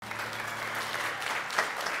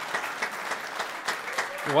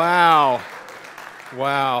Wow.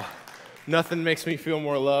 Wow. Nothing makes me feel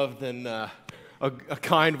more loved than a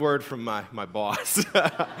kind word from my boss.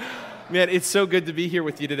 Man, it's so good to be here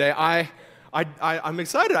with you today. I'm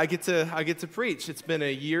excited. I get to preach. It's been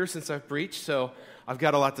a year since I've preached, so I've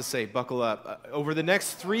got a lot to say. Buckle up. Over the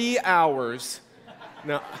next 3 hours,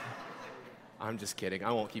 no, I'm just kidding.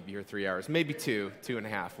 I won't keep you here 3 hours. Maybe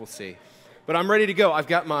 2.5. We'll see. But I'm ready to go. I've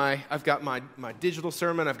got my digital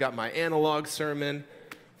sermon. I've got my analog sermon.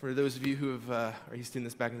 For those of you who are used to doing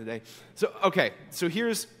this back in the day. So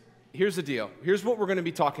here's the deal. Here's what we're going to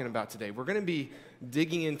be talking about today. We're going to be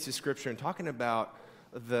digging into Scripture and talking about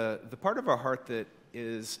the part of our heart that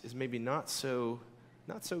is maybe not so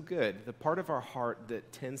good. The part of our heart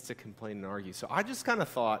that tends to complain and argue. So I just kind of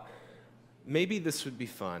thought maybe this would be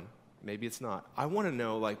fun. Maybe it's not. I want to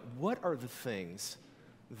know, what are the things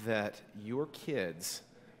that your kids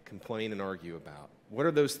complain and argue about? What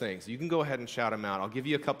are those things? You can go ahead and shout them out. I'll give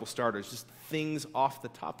you a couple starters, just things off the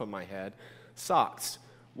top of my head. Socks.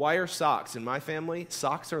 Why are socks? In my family,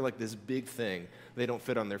 socks are like this big thing. They don't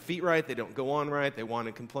fit on their feet right. They don't go on right. They want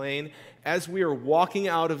to complain. As we are walking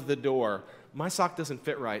out of the door, my sock doesn't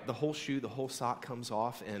fit right. The whole shoe, the whole sock comes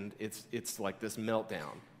off, and it's like this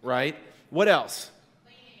meltdown, right? What else?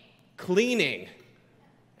 Cleaning.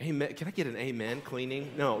 Amen. Can I get an amen?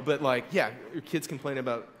 Cleaning? No, but your kids complain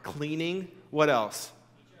about cleaning. What else?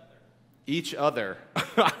 Each other.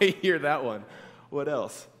 I hear that one. What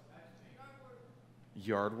else?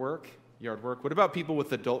 Yard work. What about people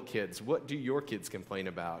with adult kids? What do your kids complain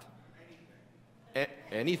about?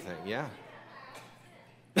 Anything, yeah.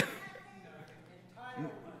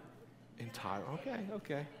 Entire. Okay.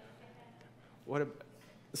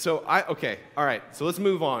 All right. So let's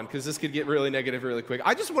move on because this could get really negative really quick.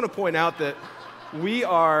 I just want to point out that we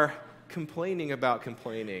are complaining about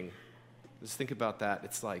complaining. Just think about that.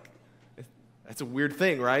 It's that's a weird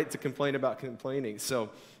thing, right? To complain about complaining. So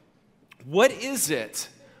what is it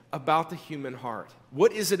about the human heart?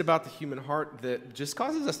 What is it about the human heart that just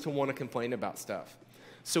causes us to want to complain about stuff?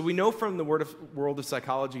 So we know from the world of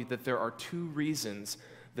psychology that there are 2 reasons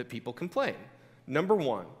that people complain. Number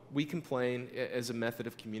 1, we complain as a method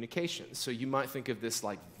of communication. So you might think of this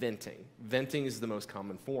like venting. Venting is the most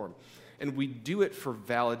common form. And we do it for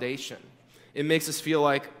validation. It makes us feel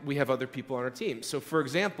like we have other people on our team. So for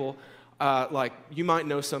example, you might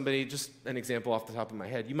know somebody, just an example off the top of my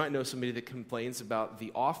head, you might know somebody that complains about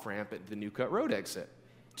the off-ramp at the New Cut Road exit.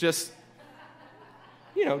 Just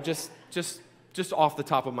off the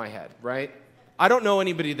top of my head, right? I don't know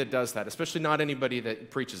anybody that does that, especially not anybody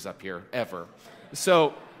that preaches up here, ever.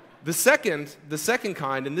 So the second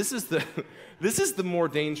kind, and this is the more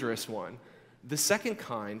dangerous one. The second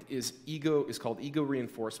kind is called ego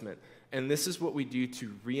reinforcement, and this is what we do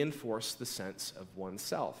to reinforce the sense of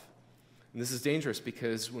oneself. And this is dangerous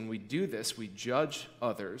because when we do this, we judge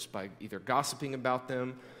others by either gossiping about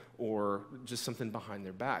them or just something behind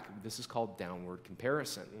their back. This is called downward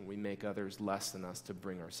comparison, when we make others less than us to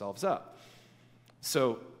bring ourselves up.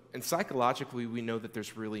 So, and psychologically, we know that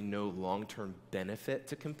there's really no long-term benefit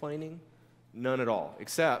to complaining, none at all,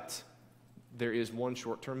 except there is one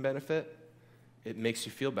short-term benefit. It makes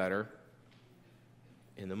you feel better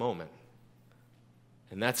in the moment.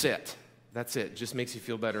 And that's it. It just makes you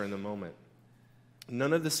feel better in the moment.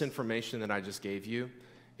 None of this information that I just gave you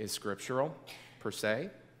is scriptural, per se,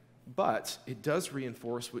 but it does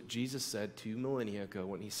reinforce what Jesus said 2 millennia ago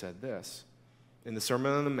when he said this. In the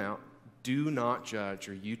Sermon on the Mount, do not judge,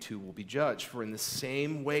 or you too will be judged. For in the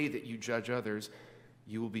same way that you judge others,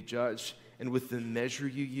 you will be judged. And with the measure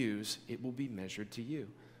you use, it will be measured to you.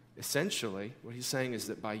 Essentially, what he's saying is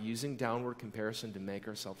that by using downward comparison to make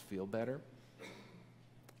ourselves feel better,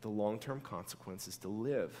 the long-term consequence is to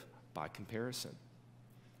live by comparison.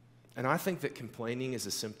 And I think that complaining is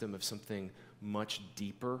a symptom of something much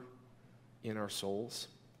deeper in our souls.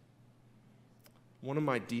 One of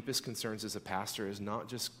my deepest concerns as a pastor is not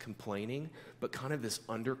just complaining, but kind of this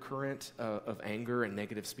undercurrent of anger and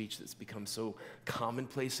negative speech that's become so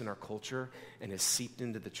commonplace in our culture and has seeped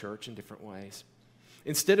into the church in different ways.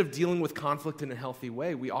 Instead of dealing with conflict in a healthy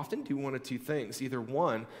way, we often do one of 2 things. Either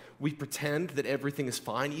one, we pretend that everything is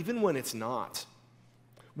fine, even when it's not.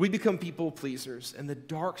 We become people pleasers, and the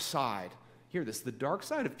dark side, hear this, the dark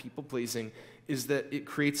side of people pleasing is that it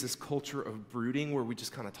creates this culture of brooding where we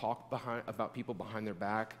just kind of talk about people behind their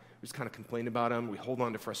back. We just kind of complain about them. We hold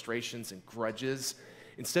on to frustrations and grudges.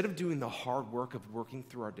 Instead of doing the hard work of working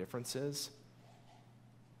through our differences,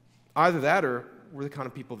 either that or we're the kind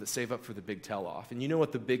of people that save up for the big tell-off. And you know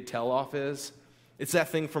what the big tell-off is? It's that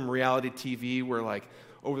thing from reality TV where, like,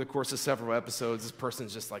 over the course of several episodes, this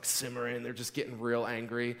person's just like simmering, they're just getting real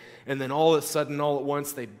angry, and then all of a sudden, all at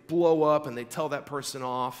once, they blow up and they tell that person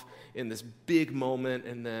off in this big moment,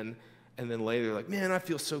 and then later they're like, man, I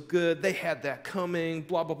feel so good, they had that coming,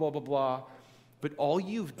 blah, blah, blah, blah, blah. But all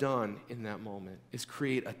you've done in that moment is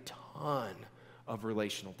create a ton of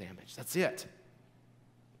relational damage. That's it.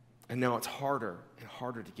 And now it's harder and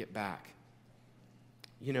harder to get back.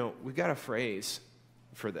 You know, we've got a phrase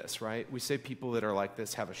for this, right? We say people that are like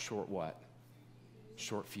this have a short what?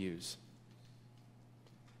 Short fuse.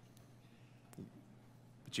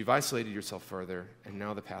 But you've isolated yourself further, and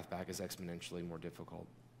now the path back is exponentially more difficult.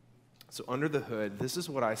 So under the hood, this is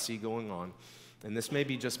what I see going on, and this may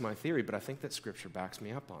be just my theory, but I think that Scripture backs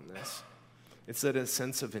me up on this. It's that a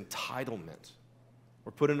sense of entitlement,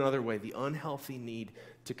 or put another way, the unhealthy need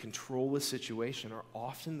to control a situation are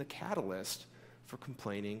often the catalyst for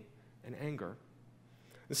complaining and anger.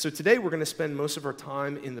 And so today we're going to spend most of our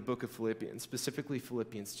time in the book of Philippians, specifically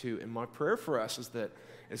Philippians 2. And my prayer for us is that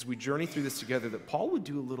as we journey through this together, that Paul would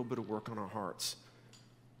do a little bit of work on our hearts,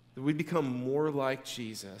 that we'd become more like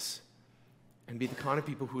Jesus and be the kind of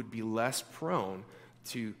people who would be less prone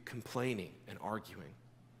to complaining and arguing.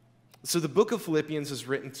 So the book of Philippians is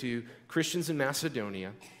written to Christians in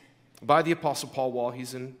Macedonia by the Apostle Paul while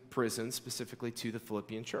he's in prison, specifically to the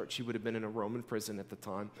Philippian church. He would have been in a Roman prison at the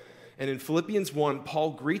time. And in Philippians 1,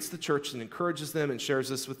 Paul greets the church and encourages them and shares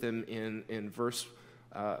this with them in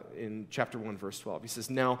chapter 1, verse 12. He says,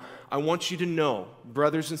 now, I want you to know,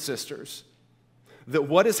 brothers and sisters, that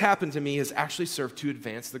what has happened to me has actually served to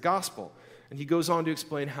advance the gospel. And he goes on to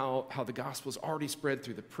explain how the gospel has already spread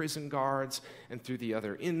through the prison guards and through the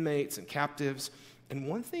other inmates and captives. And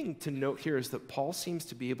one thing to note here is that Paul seems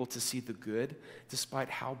to be able to see the good despite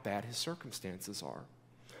how bad his circumstances are.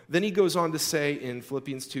 Then he goes on to say in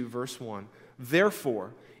Philippians 2, verse 1,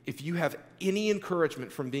 therefore, if you have any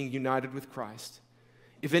encouragement from being united with Christ,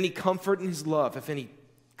 if any comfort in his love, if any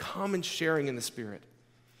common sharing in the Spirit,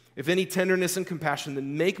 if any tenderness and compassion,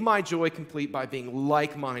 then make my joy complete by being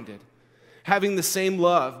like-minded, having the same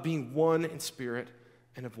love, being one in spirit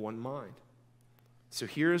and of one mind. So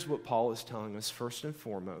here's what Paul is telling us first and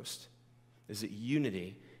foremost, is that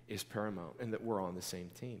unity is paramount and that we're on the same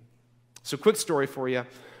team. So quick story for you.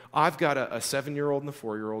 I've got a 7-year-old and a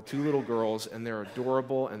 4-year-old, 2 little girls, and they're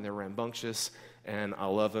adorable and they're rambunctious, and I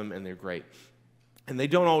love them and they're great. And they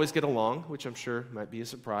don't always get along, which I'm sure might be a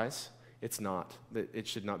surprise. It's not. It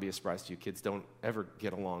should not be a surprise to you. Kids don't ever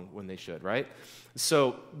get along when they should, right?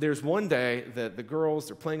 So there's one day that the girls,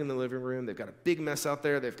 they're playing in the living room. They've got a big mess out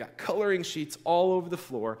there. They've got coloring sheets all over the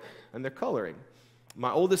floor, and they're coloring.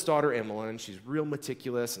 My oldest daughter, Emmeline, she's real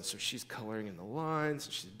meticulous, and so she's coloring in the lines,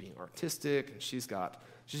 and she's being artistic, and she's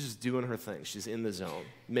just doing her thing. She's in the zone,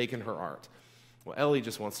 making her art. Well, Ellie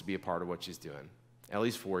just wants to be a part of what she's doing.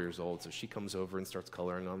 Ellie's 4 years old, so she comes over and starts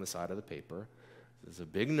coloring on the side of the paper. It's a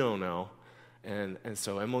big no-no. And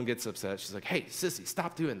so Emmeline gets upset. She's like, hey, sissy,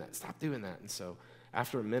 stop doing that. Stop doing that. And so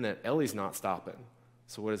after a minute, Ellie's not stopping.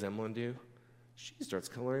 So what does Emmeline do? She starts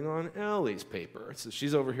coloring on Ellie's paper. So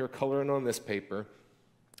she's over here coloring on this paper.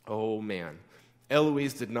 Oh, man.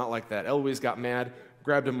 Eloise did not like that. Eloise got mad,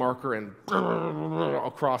 grabbed a marker, and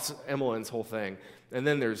across Emmeline's whole thing. And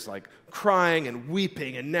then there's like crying and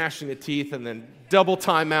weeping and gnashing of teeth, and then double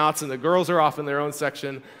timeouts, and the girls are off in their own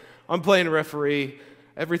section. I'm playing referee.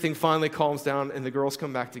 Everything finally calms down, and the girls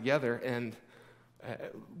come back together. And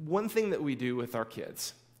one thing that we do with our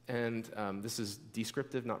kids, and this is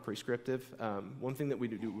descriptive, not prescriptive, one thing that we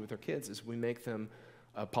do with our kids is we make them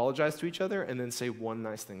apologize to each other and then say one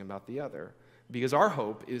nice thing about the other. Because our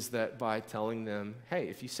hope is that by telling them, hey,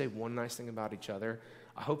 if you say one nice thing about each other,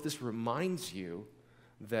 I hope this reminds you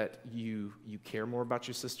that you care more about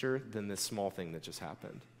your sister than this small thing that just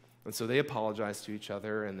happened. And so they apologize to each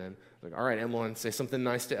other, and then like, all right, Emmeline, say something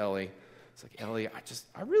nice to Ellie. It's like, Ellie,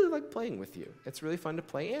 I really like playing with you. It's really fun to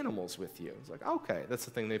play animals with you. It's like, okay, that's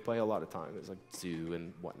the thing they play a lot of time. It's like zoo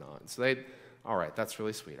and whatnot. So all right, that's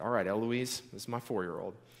really sweet. All right, Eloise, this is my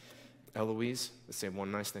 4-year-old. Eloise, let's say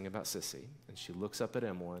one nice thing about Sissy. And she looks up at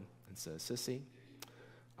Emmeline and says, Sissy,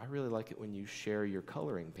 I really like it when you share your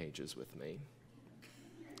coloring pages with me.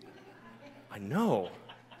 I know,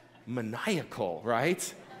 maniacal,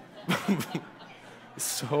 right?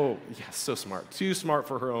 So smart. Too smart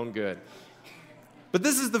for her own good. But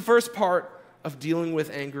this is the first part of dealing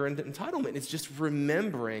with anger and entitlement. It's just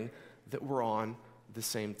remembering that we're on the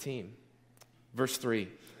same team. Verse 3,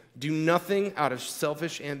 do nothing out of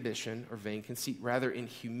selfish ambition or vain conceit. Rather, in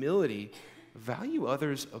humility, value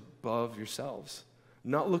others above yourselves,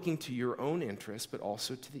 not looking to your own interests, but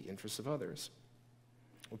also to the interests of others.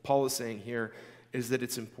 What Paul is saying here is that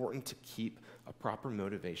it's important to keep a proper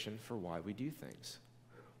motivation for why we do things.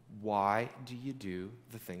 Why do you do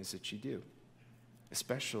the things that you do?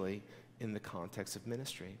 Especially in the context of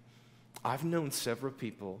ministry. I've known several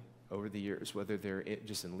people over the years, whether they're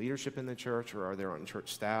just in leadership in the church or are they on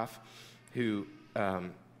church staff, who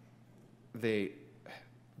they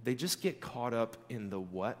just get caught up in the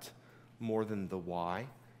what more than the why.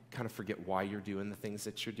 Kind of forget why you're doing the things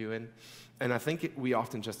that you're doing. And I think we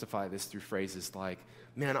often justify this through phrases like,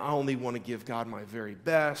 man, I only want to give God my very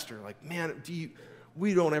best, or like, man,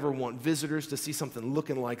 we don't ever want visitors to see something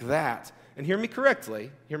looking like that. And hear me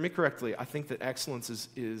correctly, I think that excellence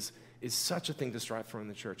is such a thing to strive for in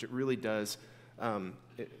the church. It really does.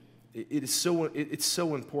 It's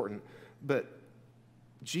so important. But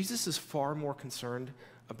Jesus is far more concerned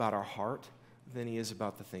about our heart than he is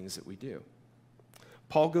about the things that we do.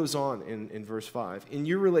 Paul goes on in verse 5, in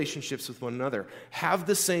your relationships with one another, have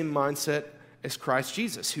the same mindset as Christ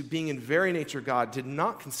Jesus, who being in very nature God, did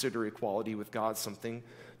not consider equality with God something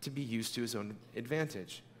to be used to his own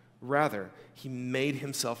advantage. Rather, he made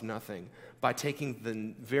himself nothing by taking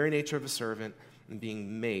the very nature of a servant and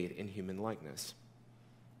being made in human likeness.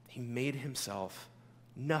 He made himself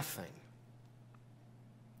nothing.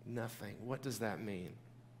 Nothing. What does that mean?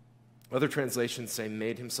 Other translations say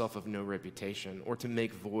made himself of no reputation, or to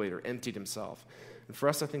make void, or emptied himself. And for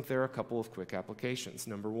us, I think there are a couple of quick applications.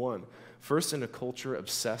 Number one, first, in a culture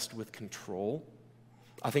obsessed with control,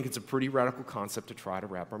 I think it's a pretty radical concept to try to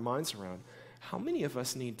wrap our minds around. How many of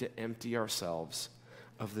us need to empty ourselves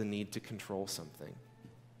of the need to control something?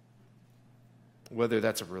 Whether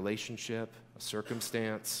that's a relationship, a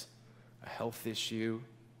circumstance, a health issue.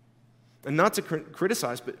 And not to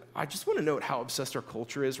criticize, but I just want to note how obsessed our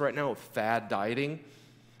culture is right now with fad dieting.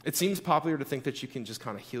 It seems popular to think that you can just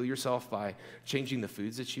kind of heal yourself by changing the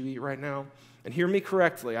foods that you eat right now. And hear me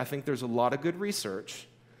correctly, I think there's a lot of good research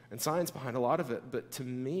and science behind a lot of it. But to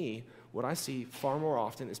me, what I see far more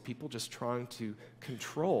often is people just trying to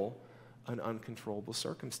control an uncontrollable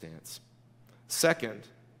circumstance. Second,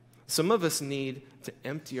 some of us need to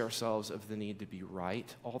empty ourselves of the need to be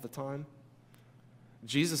right all the time.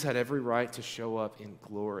 Jesus had every right to show up in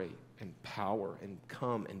glory and power and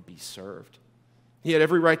come and be served. He had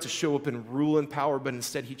every right to show up in rule and power, but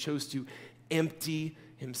instead he chose to empty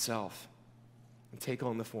himself and take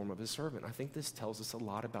on the form of his servant. I think this tells us a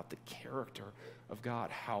lot about the character of God,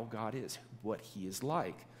 how God is, what he is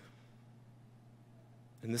like.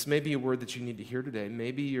 And this may be a word that you need to hear today.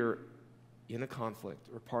 Maybe you're in a conflict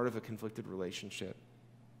or part of a conflicted relationship.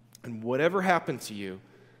 And whatever happened to you,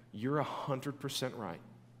 you're 100% right.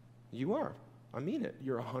 You are. I mean it.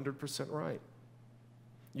 You're 100% right.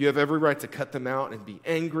 You have every right to cut them out and be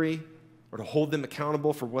angry or to hold them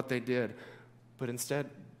accountable for what they did. But instead,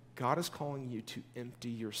 God is calling you to empty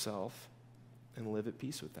yourself and live at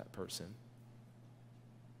peace with that person.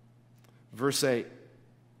 Verse 8,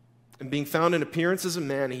 and being found in appearance as a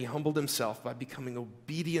man, he humbled himself by becoming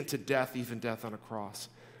obedient to death, even death on a cross.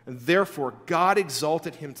 And therefore, God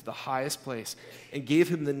exalted him to the highest place and gave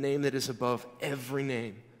him the name that is above every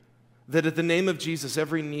name, that at the name of Jesus,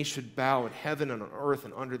 every knee should bow in heaven and on earth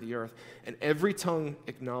and under the earth, and every tongue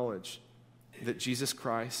acknowledge that Jesus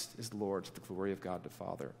Christ is Lord, to the glory of God the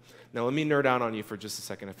Father. Now, let me nerd out on you for just a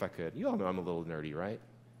second if I could. You all know I'm a little nerdy, right?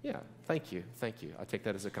 Yeah, thank you. I take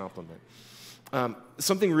that as a compliment.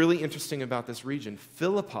 Something really interesting about this region,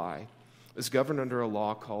 Philippi is governed under a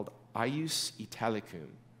law called ius italicum.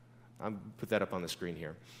 I'll put that up on the screen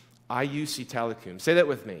here. Ius italicum. Say that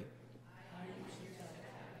with me.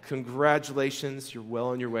 Congratulations, you're well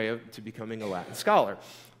on your way to becoming a Latin scholar.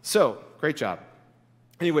 So, great job.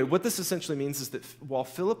 Anyway, what this essentially means is that while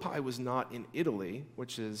Philippi was not in Italy,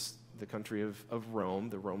 which is the country of Rome,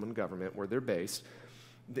 the Roman government, where they're based,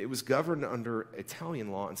 it was governed under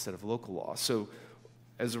Italian law instead of local law. So,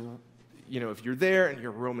 if you're there and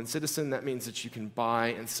you're a Roman citizen, that means that you can buy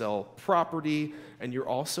and sell property, and you're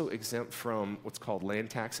also exempt from what's called land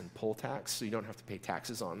tax and poll tax, so you don't have to pay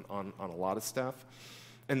taxes on a lot of stuff.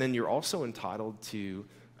 And then you're also entitled to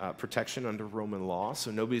protection under Roman law,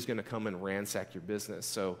 so nobody's going to come and ransack your business.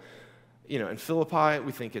 So, in Philippi,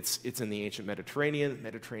 we think it's in the ancient Mediterranean. The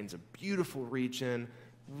Mediterranean's a beautiful region,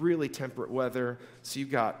 really temperate weather. So you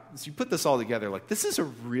put this all together, like this is a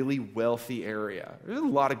really wealthy area. There's a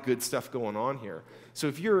lot of good stuff going on here. So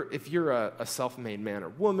if you're a self-made man or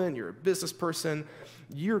woman, you're a business person,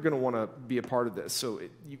 you're going to want to be a part of this. So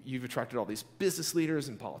you've attracted all these business leaders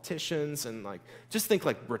and politicians, and just think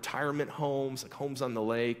like retirement homes, like homes on the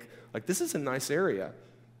lake. Like this is a nice area.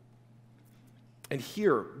 And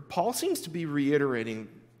here, Paul seems to be reiterating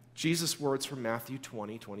Jesus' words from Matthew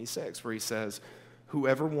 20:26, where he says,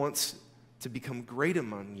 whoever wants to become great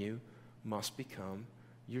among you must become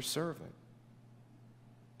your servant.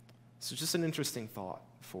 So just an interesting thought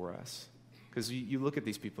for us, because you look at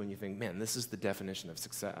these people and you think, man, this is the definition of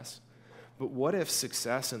success. But what if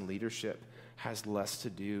success and leadership has less to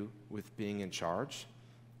do with being in charge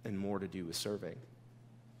and more to do with serving?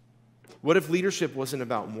 What if leadership wasn't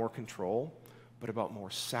about more control, but about more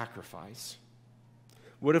sacrifice?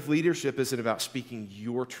 What if leadership isn't about speaking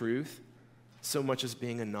your truth so much as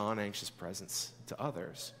being a non-anxious presence to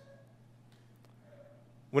others?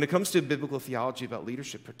 When it comes to biblical theology about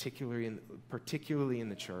leadership, particularly in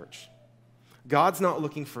the church, God's not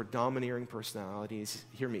looking for domineering personalities.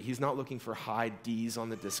 Hear me. He's not looking for high D's on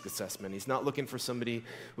the DISC assessment. He's not looking for somebody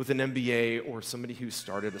with an MBA or somebody who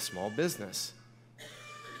started a small business.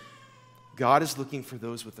 God is looking for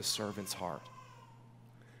those with a servant's heart.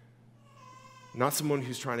 Not someone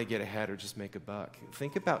who's trying to get ahead or just make a buck.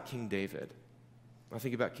 Think about King David. I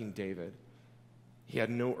think about King David. He had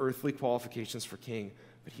no earthly qualifications for king,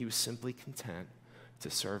 but he was simply content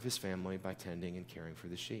to serve his family by tending and caring for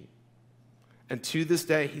the sheep. And to this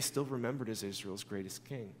day, he's still remembered as Israel's greatest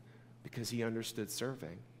king because he understood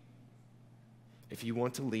serving. If you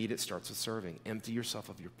want to lead, it starts with serving. Empty yourself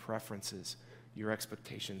of your preferences, your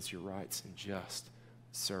expectations, your rights, and just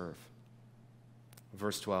serve.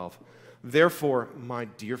 Verse 12, therefore, my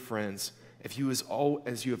dear friends, as you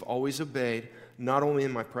have always obeyed, not only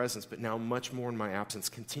in my presence, but now much more in my absence,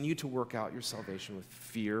 continue to work out your salvation with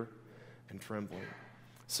fear and trembling.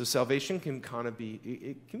 So salvation can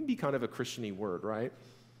be kind of a Christian-y word, right?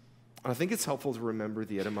 I think it's helpful to remember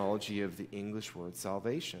the etymology of the English word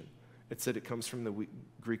salvation. It's that it comes from the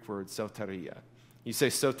Greek word soteria. You say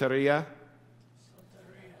soteria?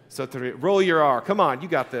 Soteria. Roll your R. Come on, you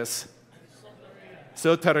got this.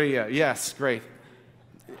 Soteria. Yes, great.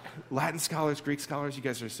 Latin scholars, Greek scholars, you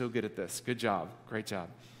guys are so good at this. Good job. Great job.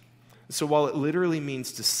 So while it literally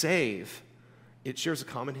means to save, it shares a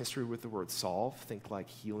common history with the word salve, think like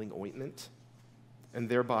healing ointment, and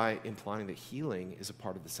thereby implying that healing is a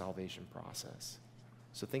part of the salvation process.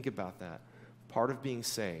 So think about that. Part of being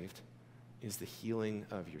saved is the healing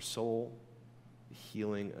of your soul, the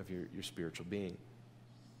healing of your spiritual being.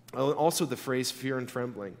 Also, the phrase fear and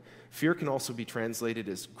trembling. Fear can also be translated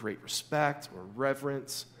as great respect or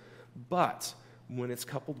reverence, but when it's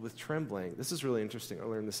coupled with trembling, this is really interesting. I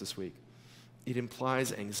learned this week. It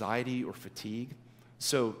implies anxiety or fatigue.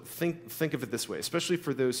 So think of it this way, especially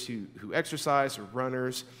for those who exercise or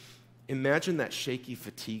runners. Imagine that shaky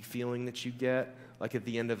fatigue feeling that you get, like at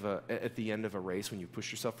the end of a race when you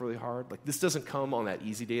push yourself really hard. Like this doesn't come on that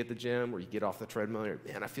easy day at the gym where you get off the treadmill and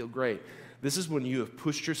you're, man, I feel great. This is when you have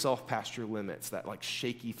pushed yourself past your limits, that like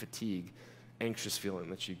shaky fatigue, anxious feeling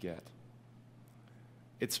that you get.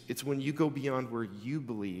 It's when you go beyond where you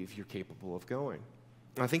believe you're capable of going.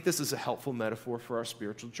 And I think this is a helpful metaphor for our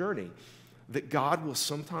spiritual journey, that God will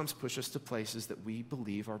sometimes push us to places that we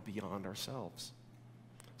believe are beyond ourselves.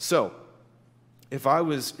 So, if I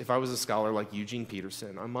was a scholar like Eugene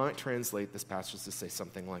Peterson, I might translate this passage to say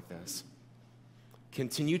something like this.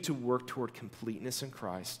 Continue to work toward completeness in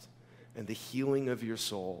Christ and the healing of your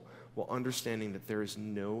soul while understanding that there is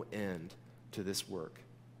no end to this work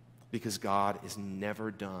because God is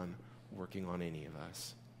never done working on any of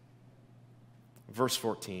us. Verse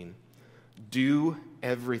 14, do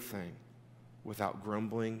everything without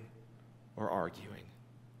grumbling or arguing.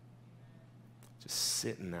 Just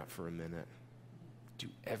sit in that for a minute. Do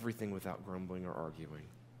everything without grumbling or arguing.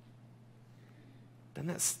 Doesn't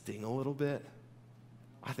that sting a little bit?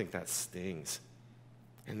 I think that stings.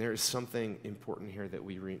 And there is something important here that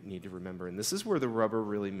we need to remember, and this is where the rubber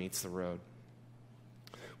really meets the road.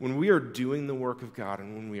 When we are doing the work of God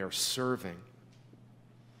and when we are serving,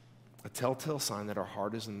 a telltale sign that our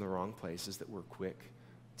heart is in the wrong place is that we're quick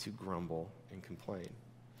to grumble and complain.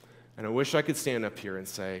 And I wish I could stand up here and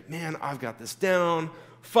say, man, I've got this down.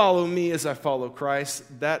 Follow me as I follow Christ.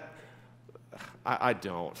 I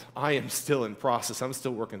don't. I am still in process. I'm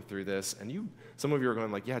still working through this. And some of you are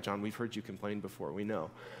going like, yeah, John, we've heard you complain before. We know.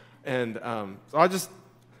 And so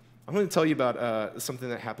I'm going to tell you about something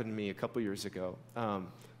that happened to me a couple years ago.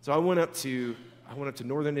 So I went up to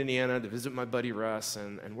northern Indiana to visit my buddy Russ,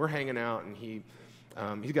 and we're hanging out, and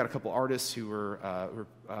he's got a couple artists who were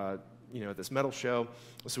at this metal show.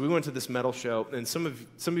 So we went to this metal show, and some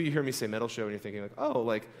of you hear me say metal show, and you're thinking like, oh,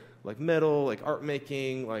 like metal, like art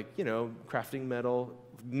making, like crafting metal.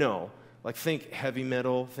 No, like think heavy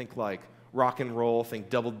metal, think like rock and roll, think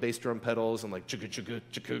double bass drum pedals and like chugga chugga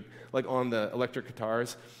chugga, like on the electric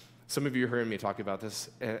guitars. Some of you are hearing me talk about this,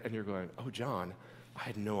 and you're going, oh, John, I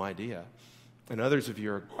had no idea. And others of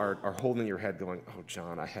you are holding your head going, oh,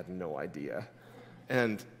 John, I had no idea.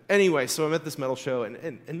 And anyway, so I'm at this metal show,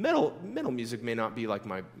 and metal music may not be like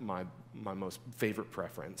my most favorite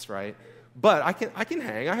preference, right? But I can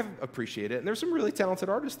hang. I have appreciate it, and there's some really talented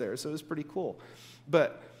artists there, so it was pretty cool.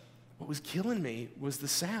 But what was killing me was the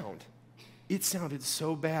sound. It sounded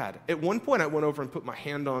so bad. At one point, I went over and put my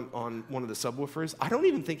hand on one of the subwoofers. I don't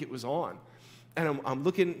even think it was on. And I'm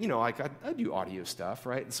looking, I do audio stuff,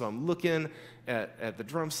 right? And so I'm looking at the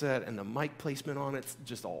drum set, and the mic placement on it's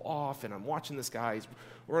just all off, and I'm watching this guy. He's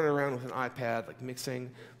running around with an iPad, like mixing.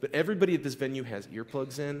 But everybody at this venue has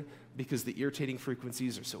earplugs in because the irritating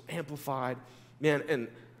frequencies are so amplified. Man, and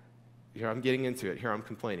here I'm getting into it. Here I'm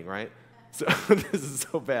complaining, right? So this is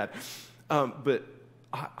so bad. But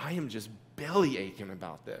I am just belly aching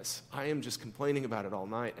about this. I am just complaining about it all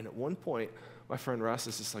night. And at one point, my friend Russ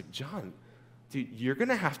is just like, John, dude, you're going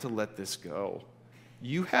to have to let this go.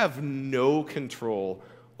 You have no control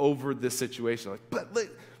over this situation. Like,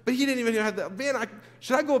 but he didn't even have that. Man,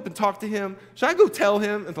 should I go up and talk to him? Should I go tell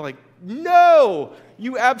him? And they're like, no,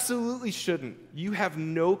 you absolutely shouldn't. You have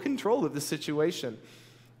no control of the situation.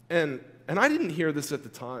 And I didn't hear this at the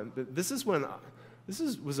time, but this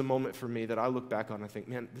was a moment for me that I look back on and I think,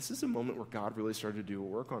 man, this is a moment where God really started to do a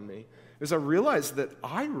work on me. Because I realized that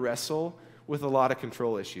I wrestle with a lot of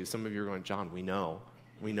control issues. Some of you are going, John, we know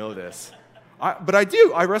this. But I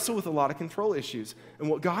do. I wrestle with a lot of control issues. And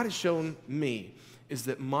what God has shown me is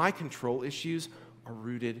that my control issues are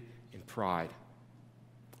rooted in pride.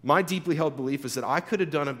 My deeply held belief is that I could have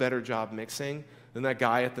done a better job mixing than that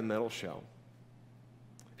guy at the metal show.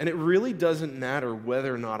 And it really doesn't matter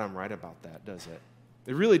whether or not I'm right about that, does it?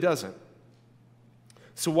 It really doesn't.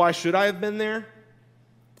 So why should I have been there?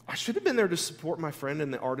 I should have been there to support my friend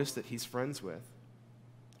and the artist that he's friends with.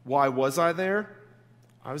 Why was I there?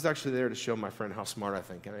 I was actually there to show my friend how smart I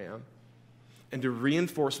think I am and to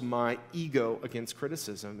reinforce my ego against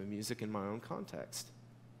criticism of music in my own context.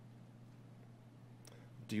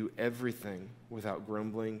 Do everything without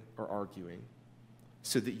grumbling or arguing,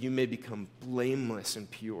 so that you may become blameless and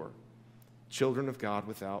pure, children of God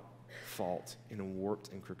without fault in a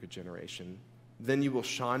warped and crooked generation. Then you will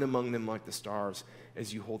shine among them like the stars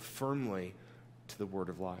as you hold firmly to the word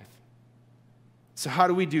of life. So how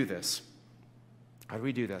do we do this? How do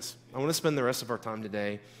we do this? I want to spend the rest of our time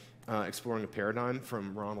today exploring a paradigm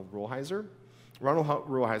from Ronald Rolheiser. Ronald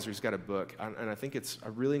Rolheiser's got a book, and I think I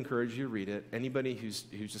really encourage you to read it. Anybody who's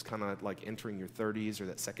just kind of like entering your 30s or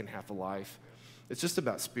that second half of life, it's just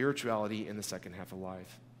about spirituality in the second half of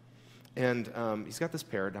life. And he's got this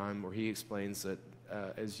paradigm where he explains that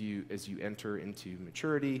as you enter into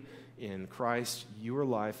maturity in Christ, your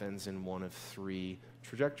life ends in one of three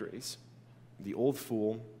trajectories: the old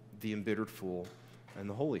fool, the embittered fool, and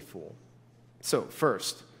the holy fool. So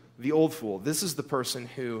first, the old fool. This is the person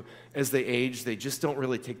who, as they age, they just don't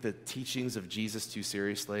really take the teachings of Jesus too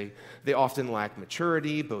seriously. They often lack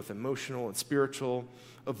maturity, both emotional and spiritual.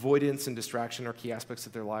 Avoidance and distraction are key aspects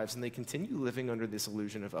of their lives, and they continue living under this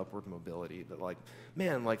illusion of upward mobility,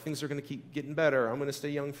 that things are going to keep getting better. I'm going to stay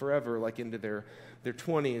young forever, into their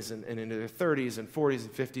 20s and into their 30s and 40s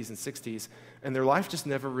and 50s and 60s, and their life just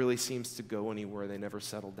never really seems to go anywhere. They never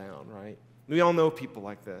settle down, right? We all know people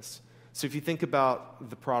like this. So if you think about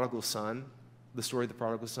the prodigal son, the story of the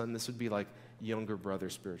prodigal son, this would be like younger brother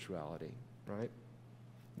spirituality, right?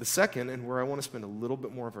 The second, and where I want to spend a little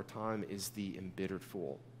bit more of our time, is the embittered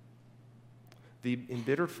fool. The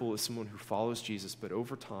embittered fool is someone who follows Jesus, but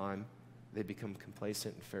over time, they become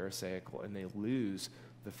complacent and pharisaical, and they lose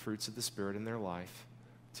the fruits of the Spirit in their life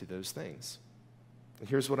to those things. And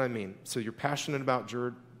here's what I mean. So you're passionate about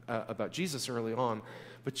Jesus early on,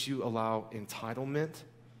 but you allow entitlement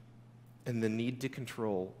and the need to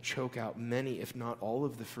control choke out many, if not all,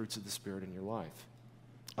 of the fruits of the Spirit in your life.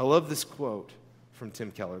 I love this quote from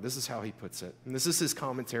Tim Keller. This is how he puts it. And this is his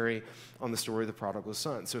commentary on the story of the prodigal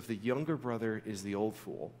son. So if the younger brother is the old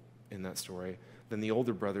fool in that story, then the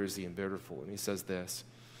older brother is the embittered fool. And he says this: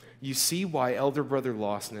 you see why elder brother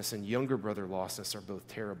lostness and younger brother lostness are both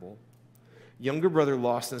terrible. Younger brother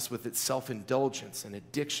lostness with its self-indulgence and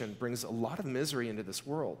addiction brings a lot of misery into this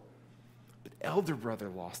world. But elder brother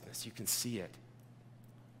lostness, you can see it.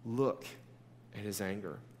 Look at his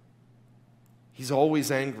anger. He's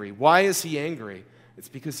always angry. Why is he angry? It's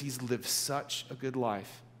because he's lived such a good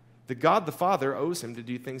life. The God the Father owes him to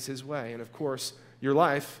do things his way. And of course, your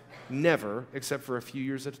life never, except for a few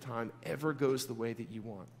years at a time, ever goes the way that you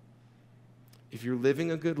want. If you're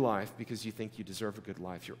living a good life because you think you deserve a good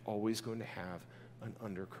life, you're always going to have an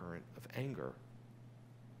undercurrent of anger.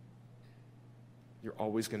 You're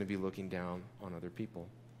always going to be looking down on other people.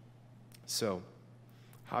 So,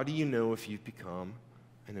 how do you know if you've become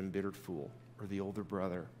an embittered fool or the older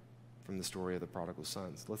brother from the story of the prodigal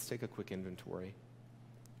sons. Let's take a quick inventory.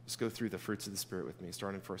 Let's go through the fruits of the Spirit with me,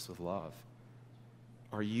 starting first with love.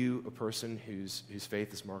 Are you a person whose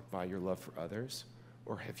faith is marked by your love for others,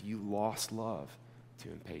 or have you lost love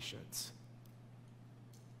to impatience?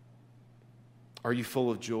 Are you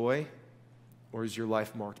full of joy, or is your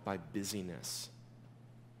life marked by busyness?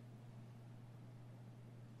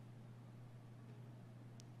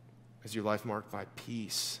 Is your life marked by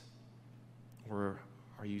peace, or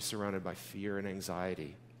are you surrounded by fear and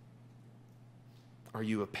anxiety? Are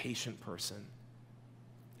you a patient person?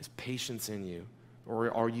 Is patience in you,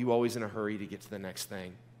 or are you always in a hurry to get to the next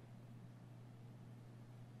thing?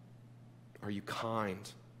 Are you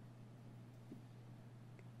kind?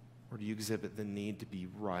 Or do you exhibit the need to be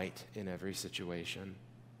right in every situation?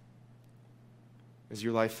 Is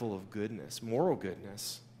your life full of goodness, moral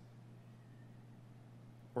goodness?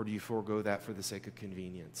 Or do you forego that for the sake of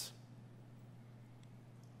convenience?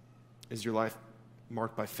 Is your life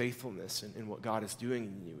marked by faithfulness in what God is doing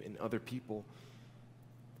in you, in other people?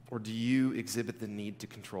 Or do you exhibit the need to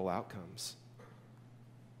control outcomes?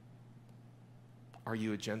 Are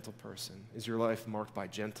you a gentle person? Is your life marked by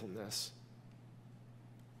gentleness?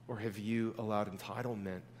 Or have you allowed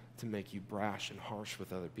entitlement to make you brash and harsh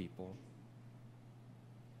with other people?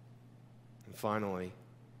 And finally,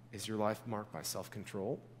 is your life marked by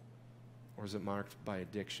self-control, or is it marked by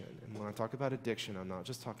addiction? And when I talk about addiction, I'm not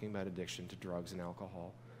just talking about addiction to drugs and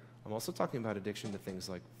alcohol. I'm also talking about addiction to things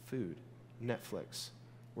like food, Netflix.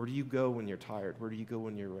 Where do you go when you're tired? Where do you go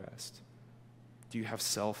when you rest? Do you have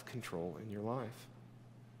self-control in your life?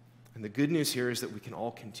 And the good news here is that we can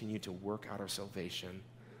all continue to work out our salvation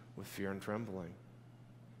with fear and trembling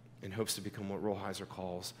in hopes to become what Rolheiser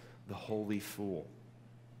calls the holy fool.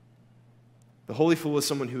 The holy fool is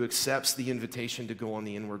someone who accepts the invitation to go on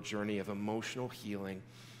the inward journey of emotional healing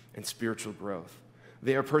and spiritual growth.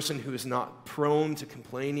 They are a person who is not prone to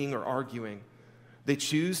complaining or arguing. They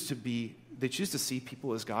choose to see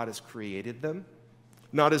people as God has created them,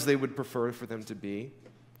 not as they would prefer for them to be.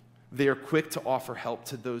 They are quick to offer help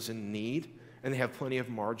to those in need, and they have plenty of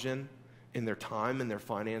margin in their time and their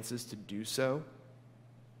finances to do so.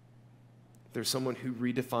 There's someone who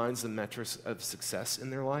redefines the metrics of success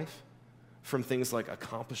in their life, from things like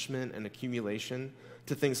accomplishment and accumulation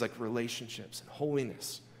to things like relationships and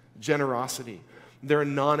holiness, generosity. They're a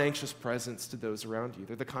non-anxious presence to those around you.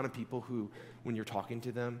 They're the kind of people who, when you're talking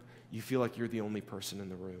to them, you feel like you're the only person in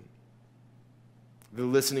the room. They're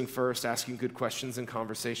listening first, asking good questions in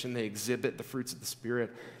conversation. They exhibit the fruits of the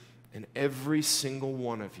Spirit, and every single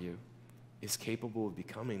one of you is capable of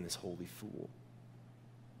becoming this holy fool.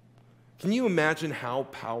 Can you imagine how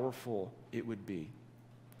powerful it would be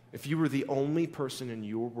if you were the only person in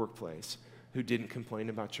your workplace who didn't complain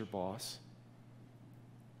about your boss,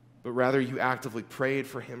 but rather you actively prayed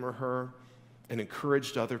for him or her and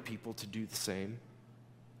encouraged other people to do the same?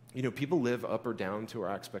 You know, people live up or down to our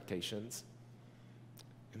expectations.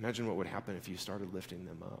 Imagine what would happen if you started lifting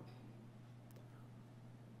them up.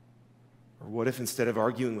 Or what if instead of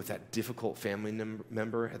arguing with that difficult family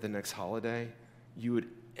member at the next holiday, you would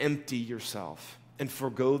empty yourself and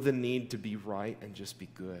forego the need to be right and just be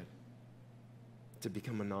good, to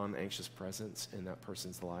become a non-anxious presence in that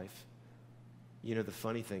person's life? You know, the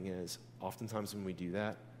funny thing is, oftentimes when we do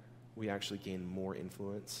that, we actually gain more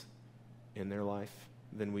influence in their life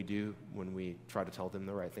than we do when we try to tell them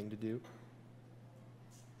the right thing to do.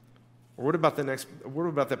 Or what about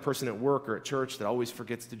that person at work or at church that always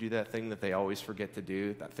forgets to do that thing that they always forget to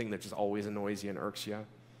do, that thing that just always annoys you and irks you?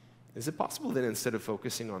 Is it possible that instead of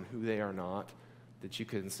focusing on who they are not, that you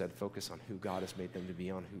could instead focus on who God has made them to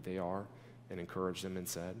be, on who they are, and encourage them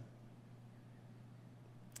instead?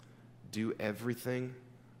 Do everything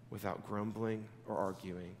without grumbling or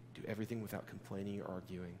arguing. Do everything without complaining or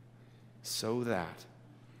arguing, so that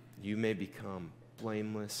you may become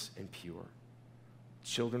blameless and pure,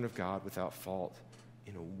 children of God without fault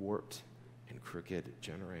in a warped and crooked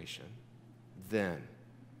generation. Then,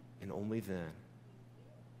 and only then,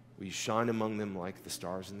 will you shine among them like the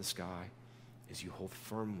stars in the sky as you hold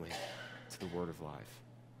firmly to the word of life.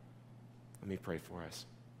 Let me pray for us.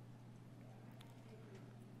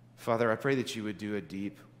 Father, I pray that you would do a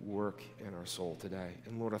deep work in our soul today.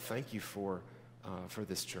 And Lord, I thank you for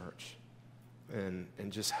this church and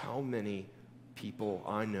just how many people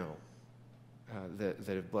I know that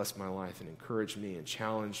have blessed my life and encouraged me and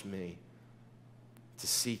challenged me to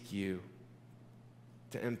seek you,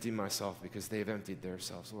 to empty myself because they've emptied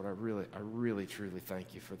themselves. Lord, I really, truly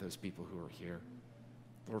thank you for those people who are here.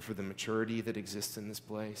 Lord, for the maturity that exists in this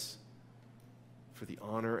place, for the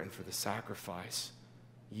honor and for the sacrifice,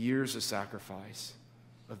 years of sacrifice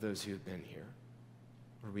of those who have been here.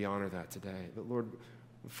 Lord, we honor that today. But Lord,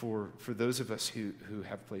 for those of us who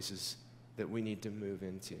have places that we need to move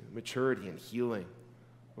into, maturity and healing,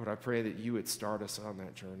 Lord, I pray that you would start us on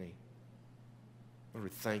that journey. Lord, we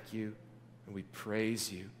thank you and we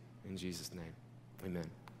praise you in Jesus' name. Amen.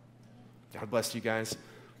 God bless you guys.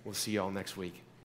 We'll see you all next week.